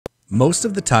Most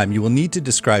of the time you will need to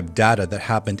describe data that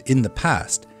happened in the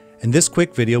past, and this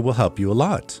quick video will help you a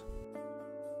lot.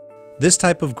 This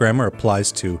type of grammar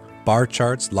applies to bar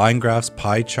charts, line graphs,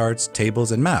 pie charts,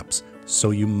 tables, and maps,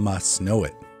 so you must know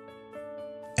it.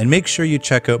 And make sure you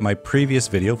check out my previous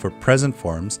video for present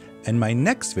forms and my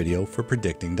next video for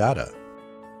predicting data.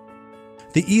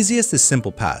 The easiest is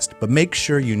simple past, but make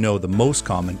sure you know the most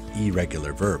common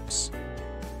irregular verbs.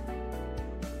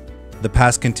 The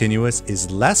past continuous is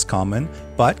less common,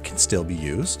 but can still be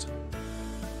used.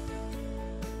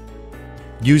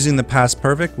 Using the past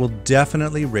perfect will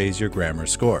definitely raise your grammar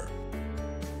score.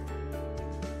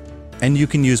 And you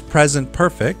can use present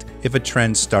perfect if a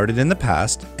trend started in the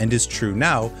past and is true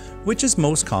now, which is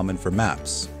most common for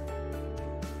maps.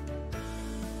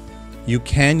 You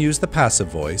can use the passive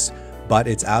voice, but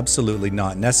it's absolutely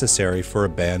not necessary for a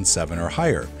band 7 or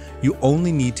higher. You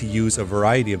only need to use a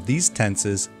variety of these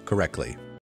tenses correctly.